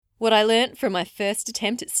What I learnt from my first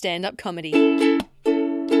attempt at stand-up comedy.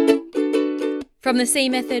 From the C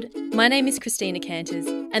Method, my name is Christina Canters,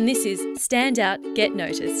 and this is Stand Out, Get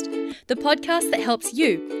Noticed, the podcast that helps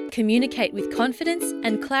you communicate with confidence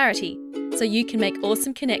and clarity so you can make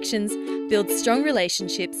awesome connections, build strong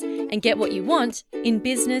relationships, and get what you want in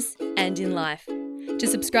business and in life. To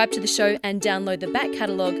subscribe to the show and download the back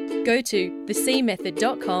catalogue, go to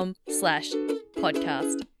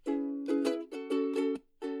thecmethod.com/podcast.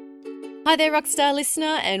 Hi there, Rockstar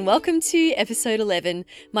listener, and welcome to episode 11.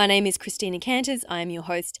 My name is Christina Canters. I am your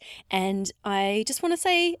host, and I just want to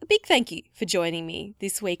say a big thank you for joining me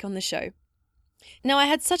this week on the show. Now, I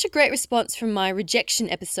had such a great response from my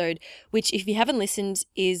rejection episode, which, if you haven't listened,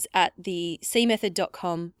 is at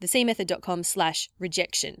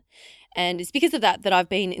thecmethod.com/rejection. And it's because of that I've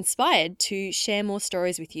been inspired to share more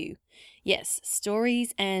stories with you. Yes,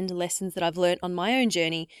 stories and lessons that I've learnt on my own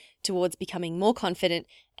journey towards becoming more confident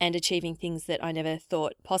and achieving things that I never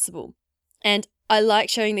thought possible. And I like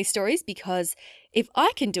sharing these stories because if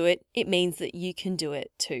I can do it, it means that you can do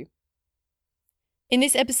it too. In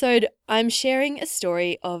this episode, I'm sharing a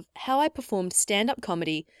story of how I performed stand-up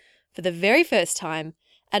comedy for the very first time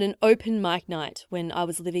at an open mic night when I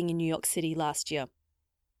was living in New York City last year.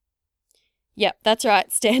 Yep, that's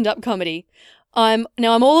right, stand-up comedy. I'm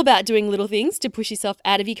all about doing little things to push yourself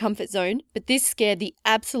out of your comfort zone, but this scared the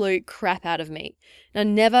absolute crap out of me. Now,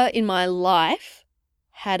 never in my life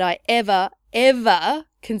had I ever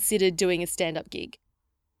considered doing a stand-up gig.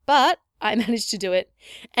 But I managed to do it,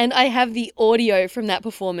 and I have the audio from that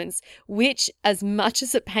performance, which, as much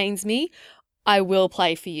as it pains me, I will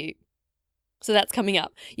play for you. So that's coming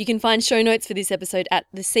up. You can find show notes for this episode at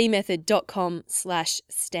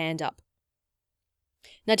thecmethod.com/standup.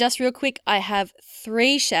 Now, just real quick, I have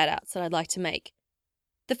 3 shout-outs that I'd like to make.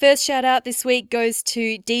 The first shout-out this week goes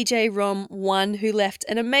to DJ Rom1, who left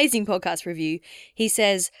an amazing podcast review. He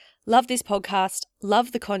says, "Love this podcast,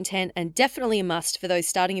 love the content, and definitely a must for those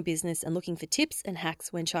starting a business and looking for tips and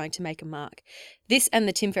hacks when trying to make a mark. This and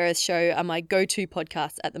the Tim Ferriss Show are my go-to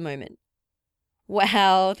podcasts at the moment."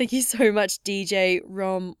 Wow, thank you so much, DJ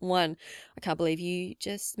Rom1. I can't believe you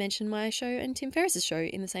just mentioned my show and Tim Ferriss's show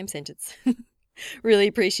in the same sentence. Really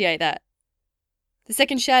appreciate that. The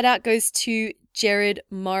second shout out goes to Jared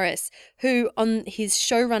Morris, who on his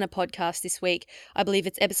Showrunner podcast this week, I believe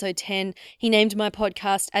it's episode 10, he named my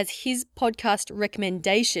podcast as his podcast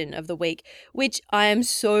recommendation of the week, which I am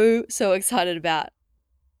so excited about.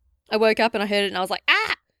 I woke up and I heard it and I was like,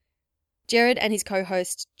 ah! Jared and his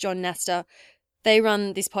co-host, John Naster, they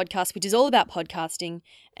run this podcast, which is all about podcasting.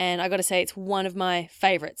 And I got to say, it's one of my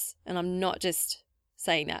favorites. And I'm not just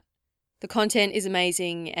saying that. The content is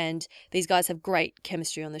amazing and these guys have great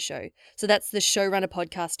chemistry on the show. So that's the Showrunner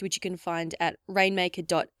podcast, which you can find at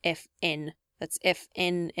rainmaker.fn. That's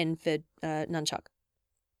FNN for nunchuck.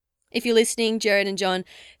 If you're listening, Jared and John,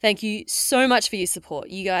 thank you so much for your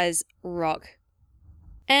support. You guys rock.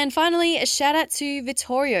 And finally, a shout out to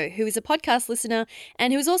Vittorio, who is a podcast listener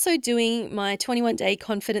and who is also doing my 21-day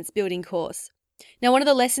confidence building course. Now, one of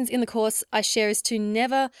the lessons in the course I share is to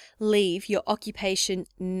never leave your occupation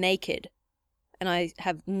naked. And I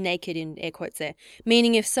have naked in air quotes there,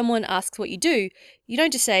 meaning if someone asks what you do, you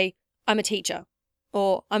don't just say, "I'm a teacher,"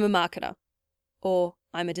 or "I'm a marketer," or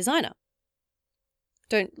 "I'm a designer."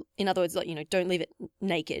 In other words, don't leave it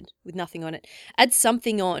naked with nothing on it. Add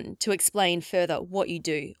something on to explain further what you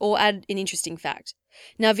do, or add an interesting fact.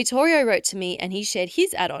 Now, Vittorio wrote to me and he shared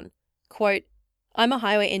his add-on, quote, "I'm a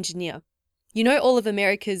highway engineer. You know all of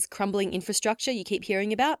America's crumbling infrastructure you keep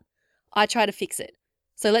hearing about? I try to fix it.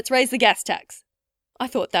 So let's raise the gas tax." I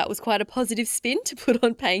thought that was quite a positive spin to put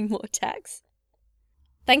on paying more tax.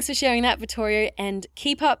 Thanks for sharing that, Vittorio, and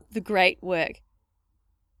keep up the great work.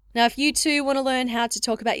 Now, if you too want to learn how to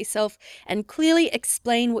talk about yourself and clearly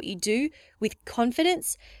explain what you do with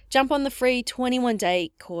confidence, jump on the free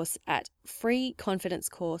 21-day course at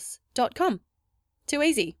freeconfidencecourse.com. Too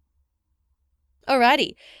easy.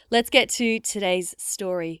 Alrighty, let's get to today's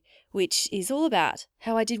story, which is all about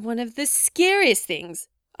how I did one of the scariest things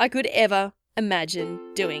I could ever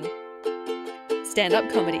imagine doing. Stand-up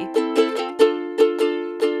comedy.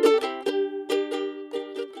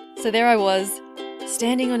 So there I was,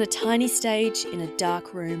 standing on a tiny stage in a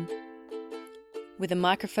dark room, with a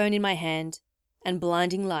microphone in my hand and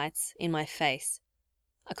blinding lights in my face.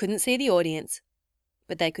 I couldn't see the audience,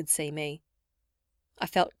 but they could see me. I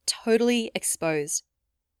felt totally exposed.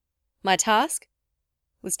 My task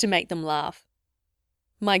was to make them laugh.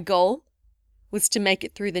 My goal was to make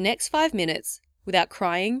it through the next 5 minutes without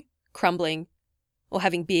crying, crumbling, or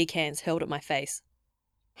having beer cans hurled at my face.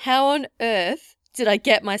 How on earth did I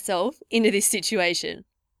get myself into this situation?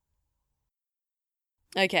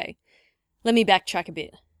 Okay, let me backtrack a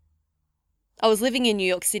bit. I was living in New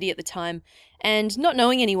York City at the time, and not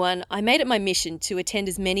knowing anyone, I made it my mission to attend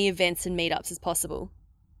as many events and meetups as possible.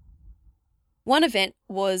 One event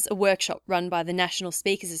was a workshop run by the National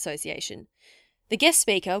Speakers Association. The guest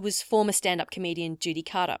speaker was former stand-up comedian Judy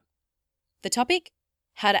Carter. The topic?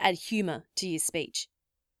 How to add humour to your speech.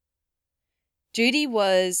 Judy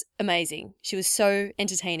was amazing. She was so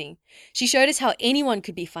entertaining. She showed us how anyone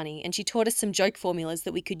could be funny, and she taught us some joke formulas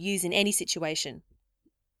that we could use in any situation.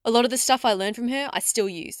 A lot of the stuff I learned from her, I still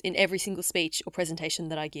use in every single speech or presentation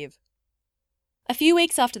that I give. A few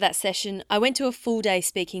weeks after that session, I went to a full-day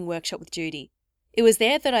speaking workshop with Judy. It was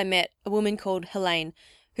there that I met a woman called Helene,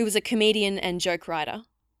 who was a comedian and joke writer.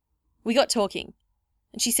 We got talking,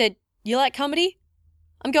 and she said, "You like comedy?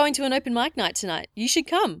 I'm going to an open mic night tonight. You should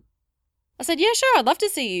come." I said, "Yeah, sure, I'd love to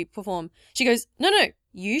see you perform." She goes, No,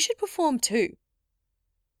 you should perform too."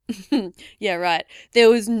 Yeah, right. There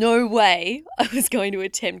was no way I was going to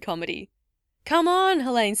attempt comedy. "Come on,"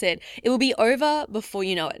 Helene said. "It will be over before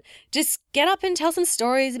you know it. Just get up and tell some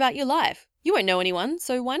stories about your life. You won't know anyone,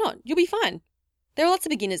 so why not? You'll be fine. There are lots of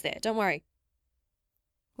beginners there, don't worry."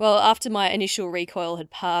 Well, after my initial recoil had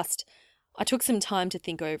passed, I took some time to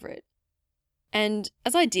think over it. And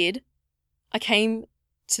as I did, I came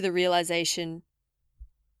to the realization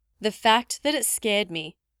the fact that it scared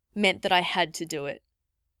me meant that I had to do it.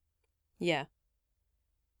 Yeah.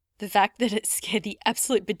 The fact that it scared the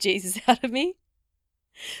absolute bejesus out of me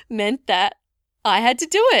meant that I had to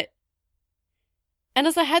do it. And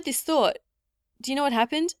as I had this thought, do you know what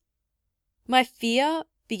happened? My fear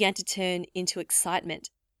began to turn into excitement.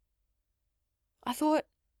 I thought,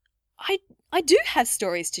 I do have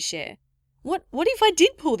stories to share. What if I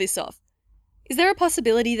did pull this off? Is there a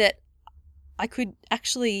possibility that I could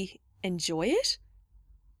actually enjoy it?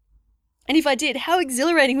 And if I did, how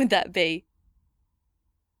exhilarating would that be?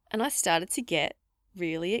 And I started to get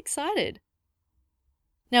really excited.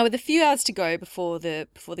 Now, with a few hours to go before the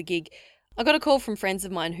gig, I got a call from friends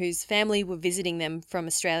of mine whose family were visiting them from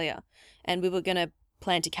Australia, and we were going to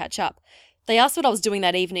plan to catch up. They asked what I was doing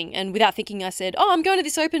that evening, and without thinking I said, "Oh, I'm going to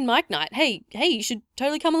this open mic night. Hey, you should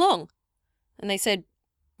totally come along." And they said,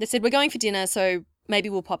 "We're going for dinner, so maybe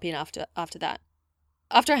we'll pop in after that."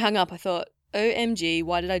 After I hung up, I thought, OMG,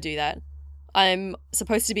 why did I do that? I was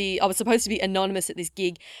supposed to be anonymous at this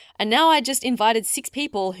gig, and now I just invited 6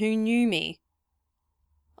 people who knew me.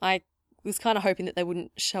 I was kind of hoping that they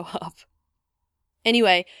wouldn't show up.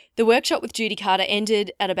 Anyway, the workshop with Judy Carter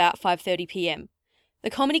ended at about 5:30 p.m. The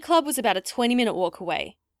comedy club was about a 20-minute walk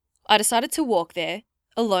away. I decided to walk there,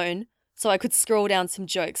 alone, so I could scroll down some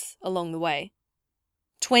jokes along the way.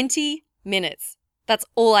 20 minutes. That's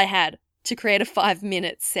all I had to create a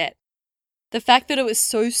 5-minute set. The fact that it was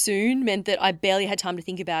so soon meant that I barely had time to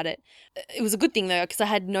think about it. It was a good thing though, because I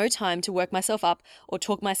had no time to work myself up or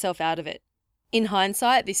talk myself out of it. In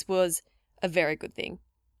hindsight, this was a very good thing.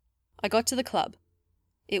 I got to the club.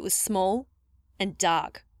 It was small and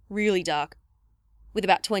dark, really dark, with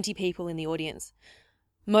about 20 people in the audience,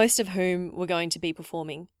 most of whom were going to be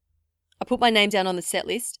performing. I put my name down on the set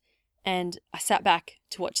list and I sat back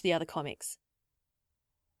to watch the other comics.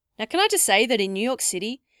 Now, can I just say that in New York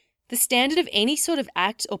City, the standard of any sort of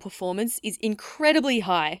act or performance is incredibly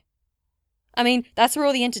high. I mean, that's where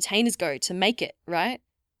all the entertainers go to make it, right?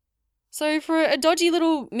 So for a dodgy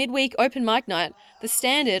little midweek open mic night, the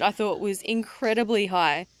standard I thought was incredibly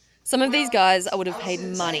high. Some of these guys I would have paid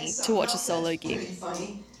money to watch a solo gig.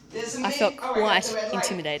 I felt quite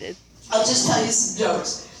intimidated. I'll just tell you some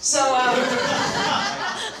jokes. So,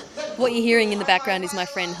 what you're hearing in the background is my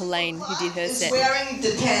friend Helene, who did her set. Wearing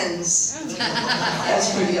Depends.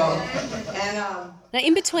 That's pretty old. And Now,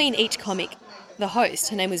 in between each comic, the host,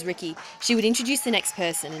 her name was Ricky, she would introduce the next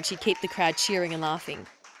person and she'd keep the crowd cheering and laughing.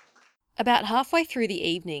 About halfway through the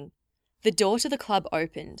evening, the door to the club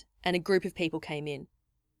opened and a group of people came in.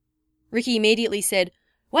 Ricky immediately said,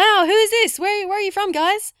 "Wow, who is this? Where are you from,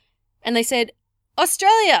 guys?" And they said,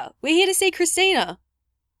 "Australia, we're here to see Christina."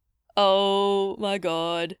 Oh my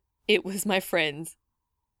God, it was my friends.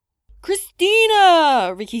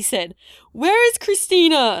 "Christina," Ricky said. "Where is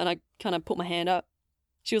Christina?" And I kind of put my hand up.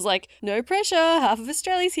 She was like, "No pressure, half of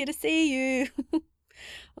Australia's here to see you."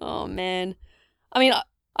 Oh man. I mean,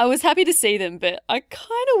 I was happy to see them, but I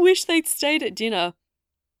kind of wish they'd stayed at dinner.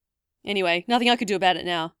 Anyway, nothing I could do about it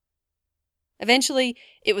now. Eventually,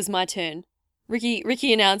 it was my turn.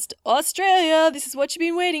 Ricky announced, "Australia, this is what you've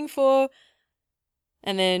been waiting for."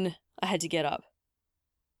 And then I had to get up.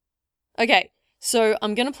 Okay, so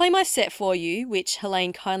I'm going to play my set for you, which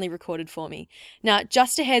Helene kindly recorded for me. Now,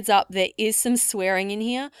 just a heads up, there is some swearing in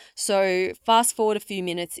here, so fast forward a few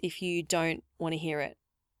minutes if you don't want to hear it.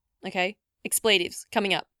 Okay? Expletives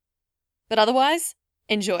coming up. But otherwise,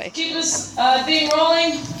 enjoy. Keep this thing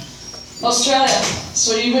rolling. Australia. That's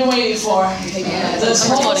what you've been waiting for. Yeah, this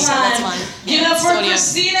whole recording, so that's time. fine. Give it up for Audio.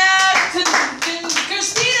 Christina! Christina! Give it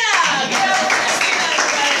up for Christina,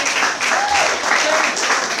 everybody.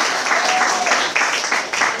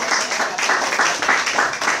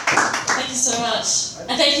 Thank you so much.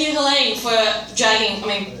 And thank you, Helene, for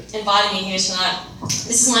inviting me here tonight.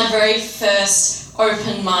 This is my very first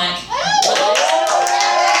open mic.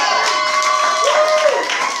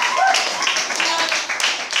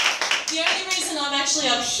 The only reason I'm actually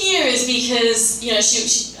up here is because,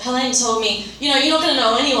 Helene told me, you're not going to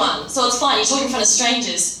know anyone, so it's fine, you talk in front of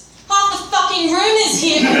strangers. Half the fucking room is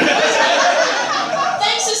here.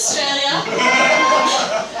 Thanks, Australia.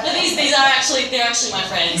 No, they're actually my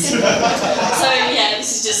friends. So yeah,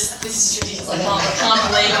 this is ridiculous. I can't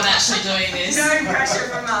believe I'm actually doing this. No pressure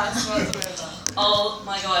from us whatsoever. Oh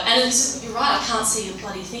my god. And you're right, I can't see your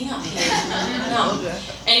bloody thing up here. No.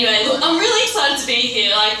 Anyway, look, I'm really excited to be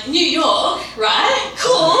here. Like, New York, right?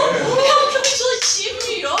 Cool. Can we actually achieve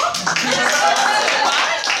New York?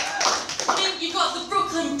 Right? I mean, you've got the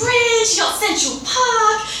Brooklyn Bridge, you got Central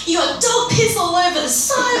Park, you got dog piss all over the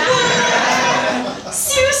sidewalk.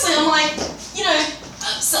 Seriously, I'm like,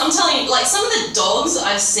 so I'm telling you, like, some of the dogs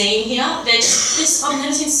I've seen here, they're just I've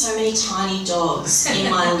never seen so many tiny dogs in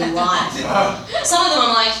my life. Some of them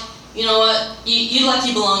I'm like, you know what, you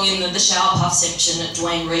belong in the shower puff section at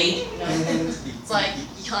Dwayne Reed. It's like,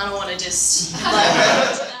 you kind of want to just,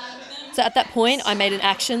 So at that point, I made an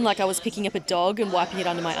action like I was picking up a dog and wiping it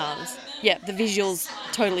under my arms. Yeah, the visuals,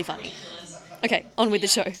 totally funny. Okay, on with the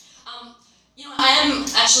show. I am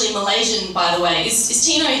actually Malaysian, by the way. Is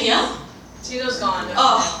Tino here? Tino's gone.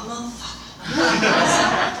 Oh,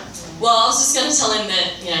 motherfucker. Well, I was just going to tell him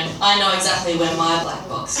that, I know exactly where my black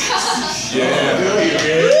box is.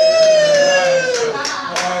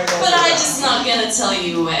 But I'm just not going to tell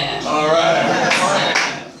you where. All right.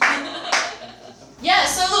 Yeah,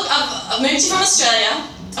 so look, I've moved here from Australia.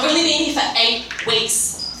 I've only been here for 8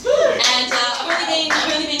 weeks. And I've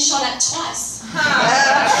only been shot at twice. And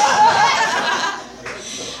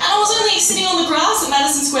I was only sitting on the grass at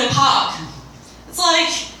Madison Square Park. It's like,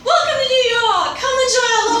 welcome to New York, come enjoy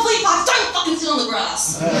our lovely park. Don't fucking sit on the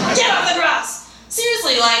grass. Get off the grass.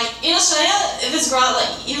 Seriously, like, in Australia, if it's grass, like,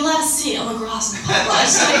 you're allowed to sit on the grass in the park. Like, I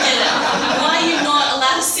just don't get it. Why are you not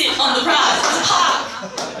allowed to sit on the grass? It's a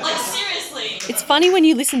park. Like, seriously. It's funny when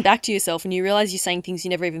you listen back to yourself and you realise you're saying things you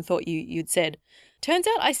never even thought you'd said. Turns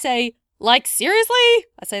out I say, like, seriously?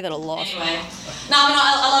 I say that a lot. Anyway,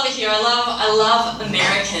 I love it here. I love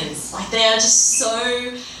Americans. Like, they're just so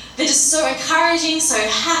encouraging, so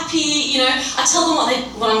happy. I tell them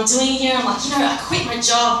what I'm doing here. I'm like, I quit my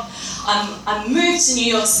job. I moved to New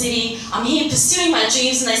York City. I'm here pursuing my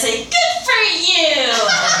dreams, and they say, good for you.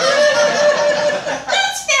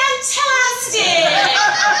 That's fantastic.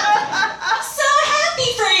 I'm so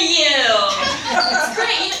happy for you. It's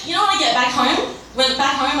great. When I get back home.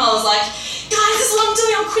 I was like, guys, this is what I'm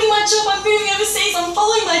doing. I'm quitting my job. I'm moving overseas. I'm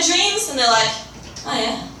following my dreams. And they're like, oh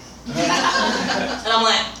yeah. And I'm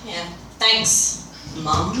like, yeah, thanks,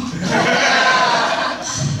 Mum.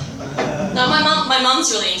 No, my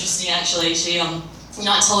mum's really interesting actually. She I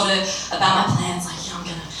told her about my plans. Like, I'm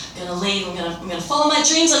gonna leave. I'm gonna follow my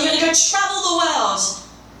dreams. I'm gonna go travel the world.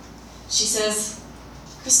 She says,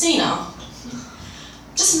 Christina,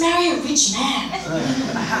 just marry a rich man.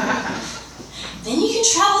 Then you can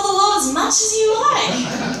travel the world as much as you like.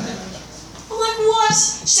 I'm like, what?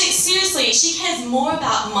 Seriously, she cares more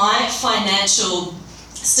about my financial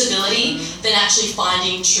stability than actually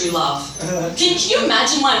finding true love. Can you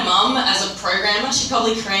imagine my mum as a programmer? She'd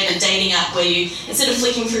probably create a dating app where you, instead of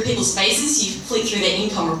flicking through people's faces, you flick through their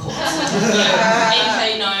income reports.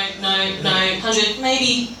 8K, no, 100,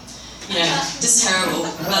 maybe, just terrible.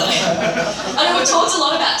 But, I know we talked a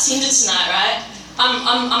lot about Tinder tonight, right?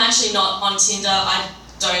 I'm actually not on Tinder. I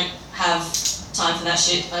don't have time for that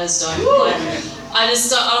shit. I just don't. I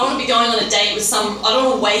don't want to be going on a date with I don't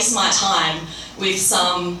want to waste my time with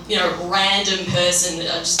some, random person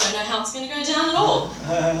that I just don't know how it's going to go down at all.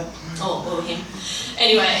 Or him.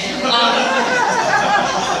 Anyway.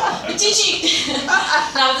 But did you...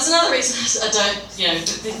 No, there's another reason I don't,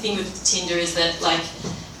 the thing with Tinder is that, like,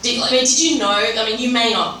 did you know, you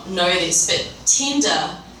may not know this, but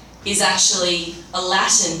Tinder is actually a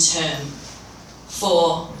Latin term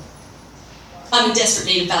for I'm in desperate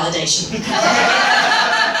need of validation.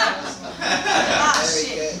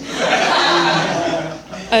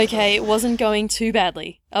 Okay, it wasn't going too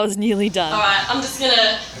badly. I was nearly done. Alright, I'm just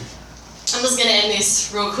gonna end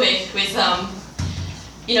this real quick with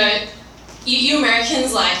you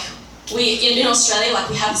Americans, like, in Australia, like,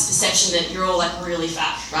 we have this perception that you're all, like, really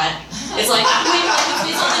fat, right? It's like,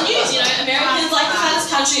 it's on the news, you know, Americans, like, the fattest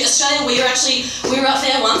country. Australia, we were up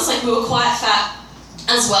there once, like, we were quite fat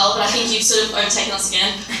as well, but I think you've sort of overtaken us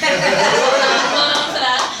again. Well done for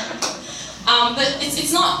that. But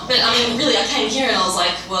it's not, but I mean, really, I came here and I was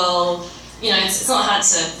like, well, you know, it's not hard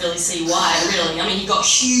to really see why, really. I mean, you've got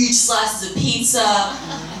huge slices of pizza.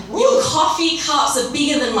 Your coffee cups are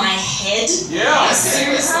bigger than my head. Yeah. Like,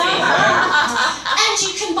 seriously. And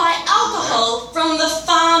you can buy alcohol from the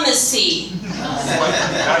pharmacy.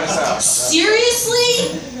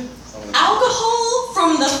 Seriously? Alcohol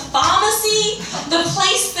from the pharmacy? The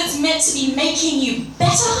place that's meant to be making you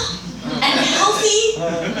better and healthy?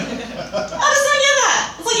 How does that get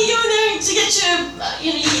that? It's like you go in there to get your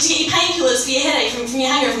painkillers for your headache from your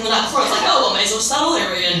hangover from the night before. It's like, oh, well, may as well start all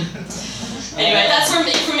over again. Anyway, that's from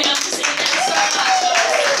me. I'm just saying, thanks so much.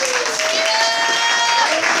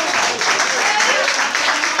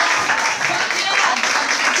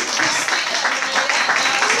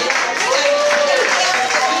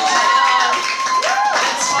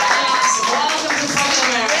 Welcome to fucking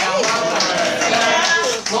America.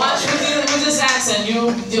 Watch with this accent,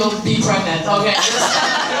 you'll be pregnant. Okay.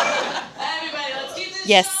 Everybody, let's keep this.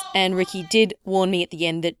 Yes, and Ricky did warn me at the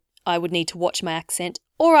end that I would need to watch my accent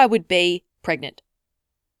or I would be pregnant.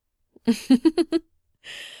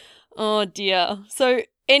 Oh dear. So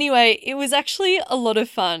anyway, it was actually a lot of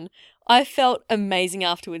fun. I felt amazing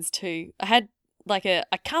afterwards too. I had like I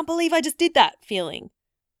can't believe I just did that feeling.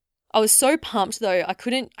 I was so pumped though, I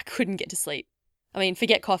couldn't get to sleep. I mean,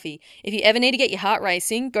 forget coffee. If you ever need to get your heart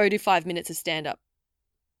racing, go do 5 minutes of stand-up.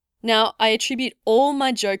 Now, I attribute all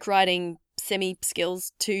my joke writing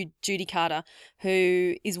semi-skills to Judy Carter,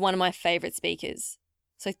 who is one of my favourite speakers.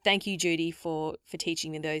 So thank you, Judy, for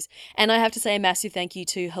teaching me those. And I have to say a massive thank you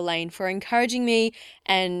to Helene for encouraging me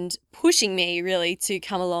and pushing me, really, to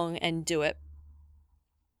come along and do it.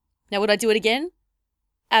 Now, would I do it again?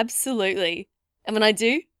 Absolutely. And when I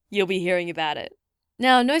do, you'll be hearing about it.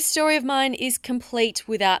 Now, no story of mine is complete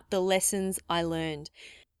without the lessons I learned.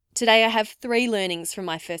 Today I have 3 learnings from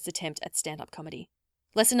my first attempt at stand-up comedy.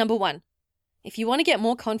 Lesson number 1. If you want to get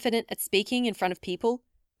more confident at speaking in front of people,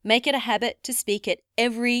 make it a habit to speak at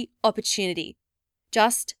every opportunity.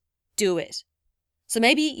 Just do it. So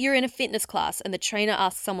maybe you're in a fitness class and the trainer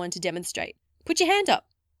asks someone to demonstrate. Put your hand up.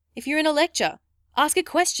 If you're in a lecture, ask a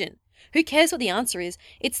question. Who cares what the answer is?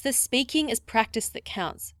 It's the speaking as practice that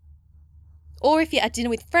counts. Or if you're at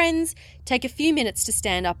dinner with friends, take a few minutes to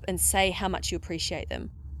stand up and say how much you appreciate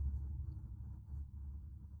them.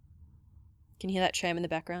 Can you hear that tram in the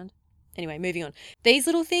background? Anyway, moving on. These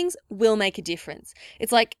little things will make a difference.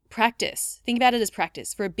 It's like practice. Think about it as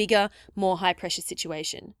practice for a bigger, more high-pressure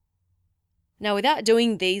situation. Now, without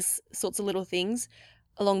doing these sorts of little things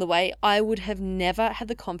along the way, I would have never had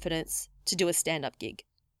the confidence to do a stand-up gig.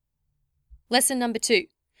 Lesson number 2.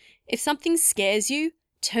 If something scares you,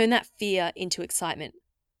 turn that fear into excitement.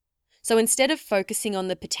 So instead of focusing on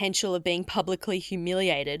the potential of being publicly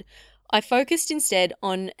humiliated, I focused instead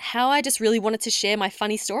on how I just really wanted to share my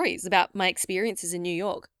funny stories about my experiences in New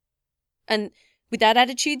York. And with that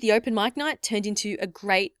attitude, the open mic night turned into a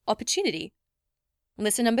great opportunity.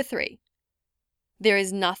 Lesson number 3. There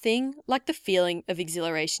is nothing like the feeling of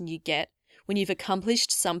exhilaration you get when you've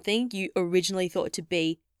accomplished something you originally thought to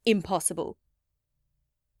be impossible.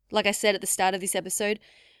 Like I said at the start of this episode,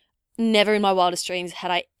 never in my wildest dreams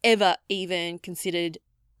had I ever even considered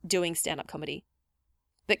doing stand-up comedy.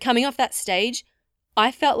 But coming off that stage,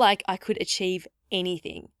 I felt like I could achieve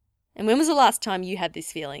anything. And when was the last time you had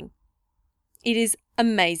this feeling? It is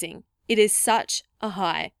amazing. It is such a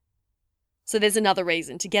high. So there's another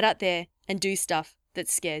reason to get out there and do stuff that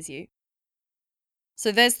scares you.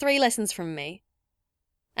 So there's 3 lessons from me.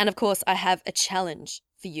 And of course, I have a challenge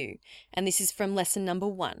for you. And this is from lesson number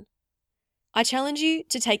 1. I challenge you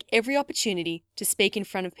to take every opportunity to speak in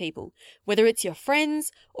front of people, whether it's your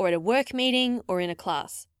friends or at a work meeting or in a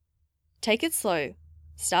class. Take it slow.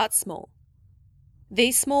 Start small.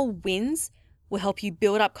 These small wins will help you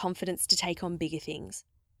build up confidence to take on bigger things.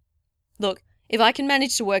 Look, if I can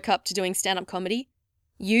manage to work up to doing stand-up comedy,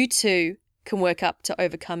 you too can work up to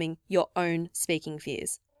overcoming your own speaking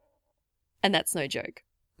fears. And that's no joke.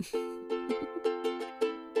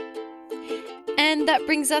 And that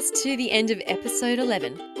brings us to the end of episode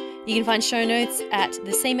 11. You can find show notes at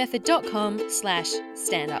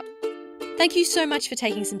thecmethod.com/standup. Thank you so much for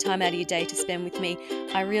taking some time out of your day to spend with me.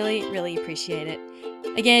 I really, really appreciate it.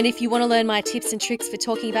 Again, if you want to learn my tips and tricks for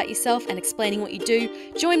talking about yourself and explaining what you do,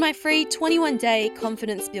 join my free 21-day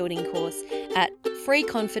confidence building course at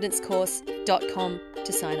freeconfidencecourse.com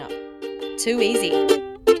to sign up. Too easy.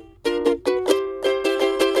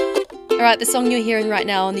 Alright, the song you're hearing right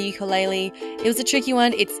now on the ukulele, it was a tricky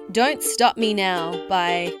one. It's Don't Stop Me Now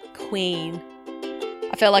by Queen.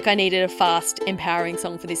 I felt like I needed a fast, empowering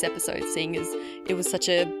song for this episode, seeing as it was such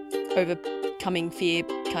a overcoming fear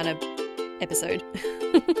kind of episode.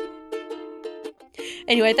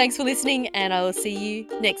 Anyway, thanks for listening, and I will see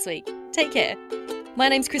you next week. Take care. My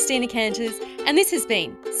name's Christina Canters, and this has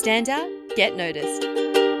been Stand Out, Get Noticed.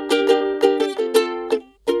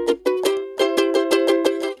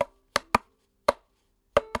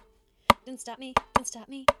 Don't stop me, don't stop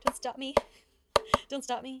me, don't stop me. Don't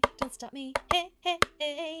stop me, don't stop me, hey, hey,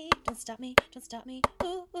 hey. Don't stop me,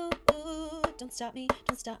 ooh, ooh, ooh. Don't stop me,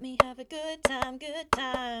 have a good time, good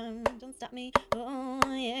time. Don't stop me, oh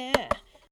yeah.